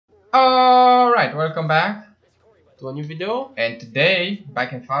Alright, welcome back to a new video. And today,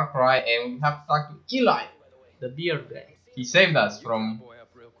 back in Far Cry, and we have to talk to Eli, the beard guy. He saved us from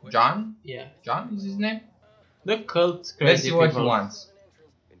John? Yeah. John is his name? The cult crazy Let's see what people. he wants.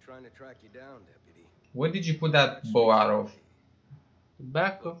 Where did you put that bow out of?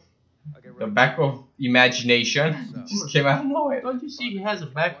 The back of imagination? It just came out of nowhere. Don't you see he has a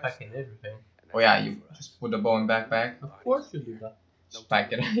backpack and everything? Oh yeah, you just put the bow in backpack? Of course you do that. Just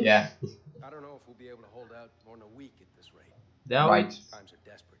pack it, yeah. I don't know if we'll be able to hold out more than a week at this rate. Right. Times are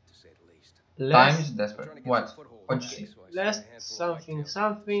desperate to say the least. Time is desperate. What? What'd you say? Last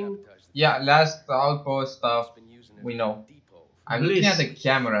something. Yeah, last outpost stuff. We know. I'm looking at the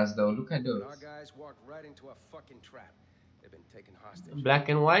cameras though. Look at those. Our guys walked right into a fucking trap. They've been taken hostage. Black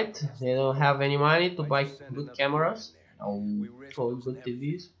and white. They don't have any money to buy good cameras Oh. or good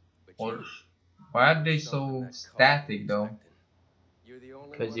TVs. Or why are they so static though?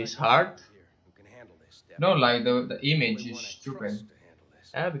 Because it's hard. No, like the image is stupid.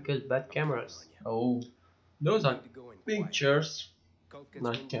 Yeah, because bad cameras. Oh. Those are pictures,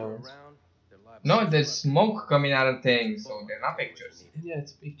 not cameras. No, there's smoke coming out of things, so they're not pictures. Yeah,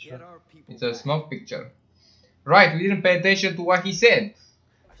 it's picture. It's a smoke picture. Right, we didn't pay attention to what he said.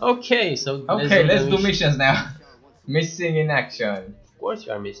 Okay, so let's do missions now. Missing in action. Of course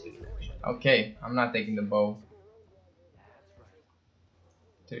you are missing in action. Okay, I'm not taking the bow.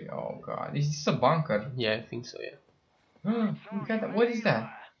 Oh god, is this a bunker? Yeah, I think so, yeah. Look at that. What is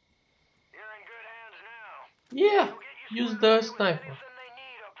that? Yeah, use the sniper.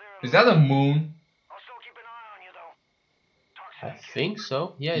 Is that a moon? I think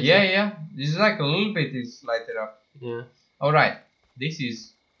so. Yeah. Yeah. This is like a little bit is lighted up. Yeah. Alright. This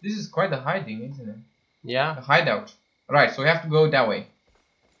is quite a hiding, isn't it? Yeah. A hideout. Right, so we have to go that way.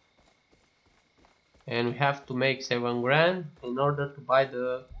 And we have to make 7 grand in order to buy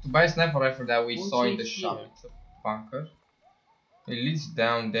the... To buy a sniper rifle that we saw in the shop. Here? It's a bunker. It leads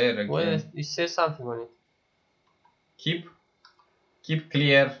down there again. Well, it says something on it. Keep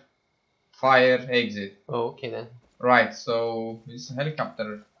clear. Fire, exit. Oh, okay then. Right, so this is a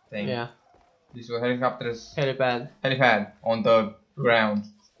helicopter thing. Yeah. This is a helicopter's Helipad on the ground.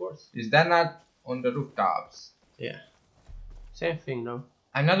 Of course. Is that not on the rooftops? Yeah. Same thing though.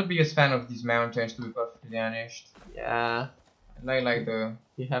 I'm not the biggest fan of these mountains, to be perfectly honest. Yeah. I like the...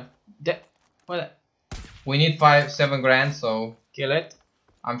 You have... What? We need 7 grand, so... Kill it.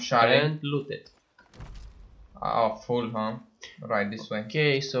 I'm shotting. And loot it. Oh, full, huh? Right, this way.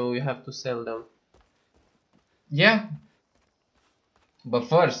 Okay, so you have to sell them. Yeah. But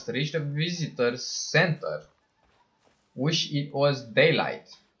first, reach the visitor center. Wish it was daylight.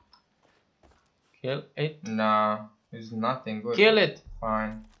 Kill it. Nah, it's nothing good. Kill it.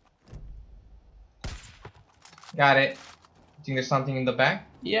 Fine. Got it. Think there's something in the back?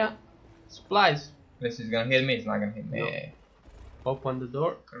 Yeah. Supplies. This is gonna hit me, it's not gonna hit me. No. Open the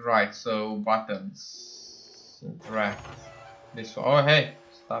door. Right, so buttons. Interact. This one. Oh, hey.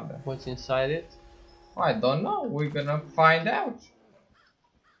 Stop that. What's inside it? I don't know. We're gonna find out.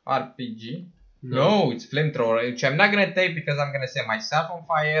 RPG. No, it's flamethrower, which I'm not gonna take because I'm gonna set myself on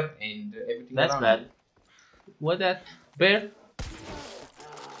fire and everything. That's around bad. me. What that? Bear?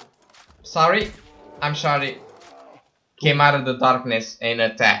 Sorry. I'm sorry. Came out of the darkness and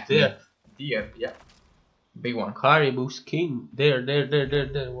attacked me. Deer, yeah. Big one. Caribou skin. There.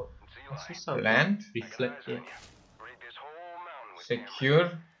 What? Land. Reflect. Yeah.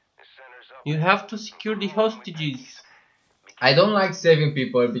 Secure. You have to secure the hostages. I don't like saving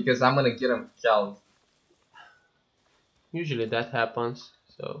people because I'm gonna get them killed. Usually that happens.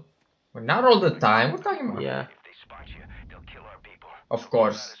 So. But not all the time. We're talking about. Yeah. Of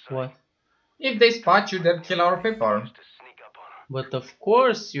course. What? If they spot you, they'll kill our people. But of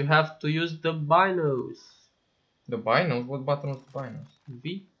course you have to use the binos. The binos? What button was the binos?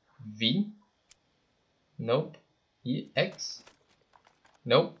 V. V? Nope. E X?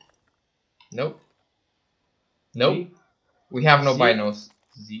 Nope. Nope. Nope. V. We have no Z. binos.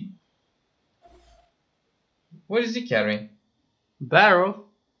 Z? What is he carrying? Barrel.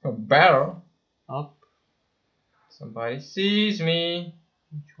 A barrel? Up. Somebody sees me.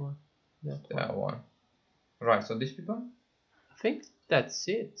 Which one? That one. Right, so these people? I think that's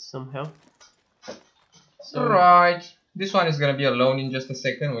it somehow. So Right. This one is gonna be alone in just a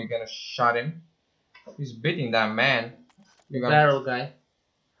second. We're gonna shot him. He's beating that man. You're gonna... barrel guy.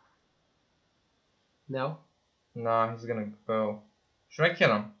 No? Nah, he's gonna go. Should I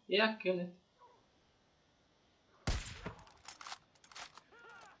kill him? Yeah, kill it.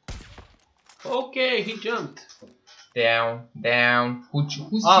 Okay, he jumped. Down. Who Up,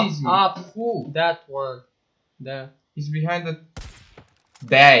 sees me? up. Who? That one. There. He's behind the...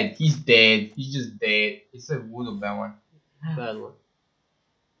 Dead. He's dead. He's just dead. It's a voodoo bad one. Bad one.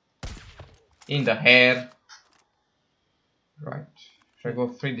 In the hair. Right. Should I go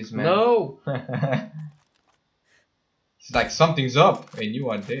free this man? No! It's like something's up and you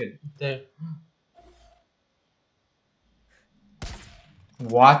are dead. There.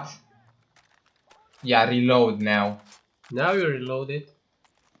 What? Yeah, reload now. Now you reload it.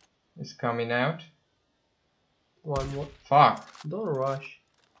 It's coming out. One more. Fuck. Don't rush.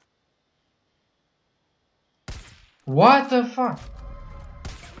 What the fuck?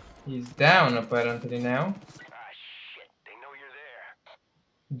 He's down apparently now. Ah, shit. They know you're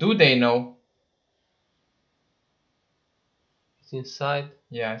there. Do they know? It's inside.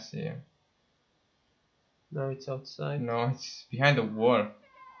 Yeah, I see him. Now it's outside. No, it's behind the wall.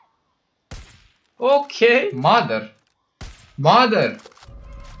 Okay. Mother! Mother!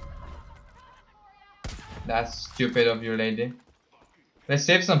 That's stupid of you, lady. Let's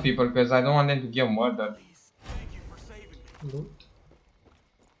save some people because I don't want them to get murdered. Loot.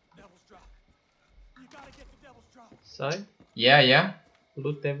 Side. Yeah.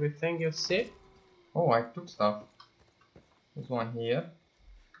 Loot everything you see. Oh, I took stuff. There's one here.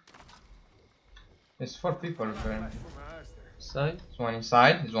 There's 4 people apparently. Side. There's one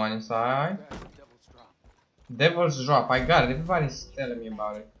inside. There's one inside. Devil's drop. I got it. Everybody's telling me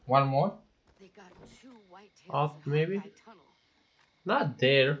about it. One more. Up maybe? Not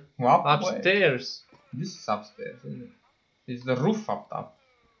there. Well, Upstairs. This is upstairs, isn't it? It's the roof up top.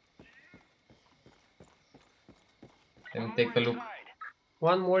 Let me take a look.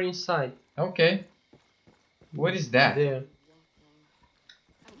 One more inside. Okay. What is that? There.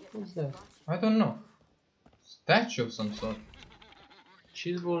 What's that? I don't know. Statue of some sort.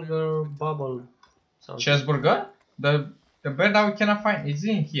 Cheeseburger bubble. Something. Cheeseburger? The bird that we cannot find is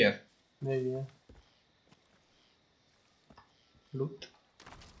in here. Maybe, yeah. Loot.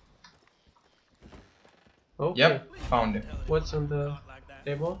 Okay. Yep, found it. What's on the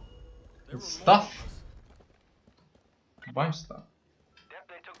table? It's stuff. Bunch of stuff.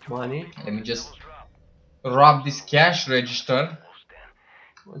 Money. Let me just rob this cash register.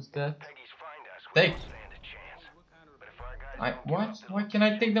 What's that? Take. What? Why can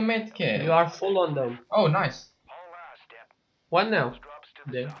I take the medkit? You are full on them. Oh, nice. What now?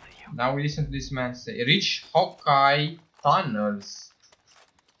 There. Now we listen to this man say, reach Hawkeye tunnels.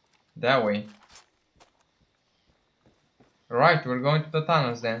 That way. Right, we're going to the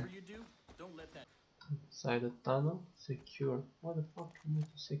tunnels then. Inside the tunnel. Secure. What the fuck you need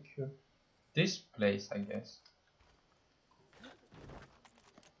to secure? This place, I guess.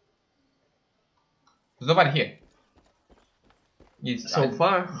 There's nobody here. It's So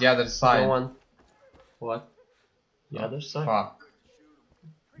far. the other side. No one. What? The other side? Fuck.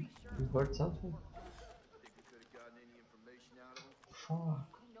 You heard something? Fuck.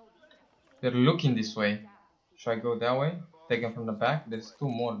 They're looking this way. Should I go that way? Take him from the back? There's 2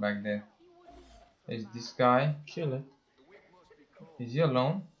 more back there. There's this guy. Kill it. Is he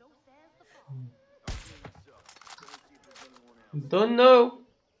alone? Don't know.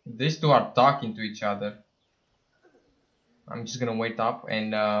 These 2 are talking to each other. I'm just gonna wait up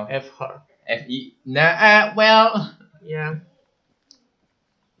and F her. F-E. Nah, well. Yeah.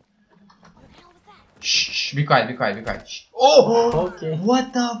 Shh, be quiet, be quiet, be quiet. Shh. Oh! Okay.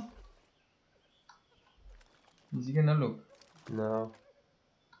 What the? Is he gonna look? No.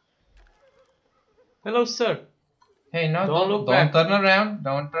 Hello, sir. Hey, no, Don't look don't back. turn around.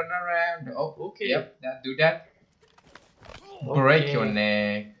 Don't turn around. Oh, Okay. Yep, do that. Break Okay. your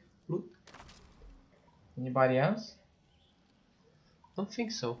neck. Look. Anybody else? Don't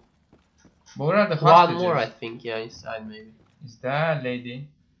think so. But where are the One hostages? more, I think. Yeah, inside maybe. Is that lady?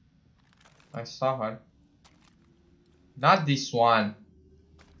 I saw her. Not this one.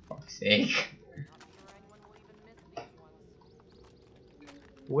 Fuck's sake.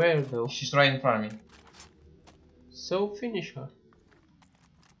 Where though? She's right in front of me. So finish her.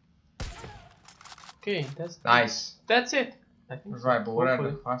 Okay, Nice. that's it. I think so. Right, but where are the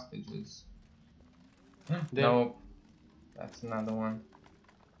Hopefully. hostages? There. No. That's another one.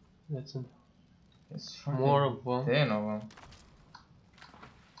 That's it. It's fucking More of them. 10 of them.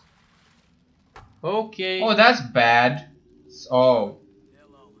 Okay. Oh, that's bad. Oh.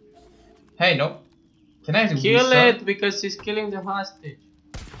 Hey, no. Can I Kill whistle? it because he's killing the hostage.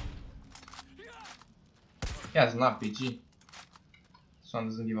 Yeah, it's not PG. This one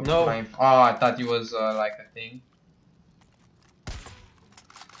doesn't give a No. flying. Oh, I thought it was like a thing.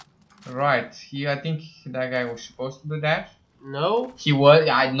 Right. I think that guy was supposed to do that. No. He was.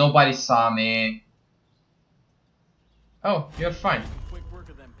 Nobody saw me. Oh, you're fine.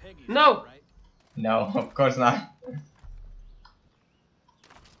 No. No, of course not.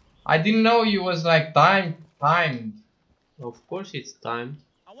 I didn't know you was like timed. Of course it's time.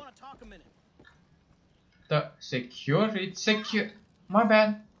 I want to talk a minute. The secure? It's secure. My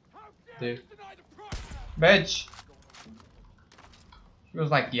bad. There. Bitch. She was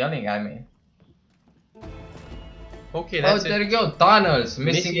like yelling at me. Okay, Oh, that's there it. you go. Tunnels.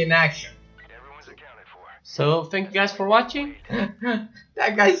 Missing in action. So thank you guys for watching.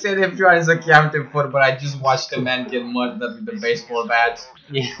 That guy said everyone is accounted for, but I just watched a man get murdered with a baseball bat.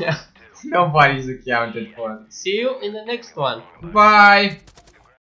 Yeah. Nobody's accounted for. See you in the next one. Bye.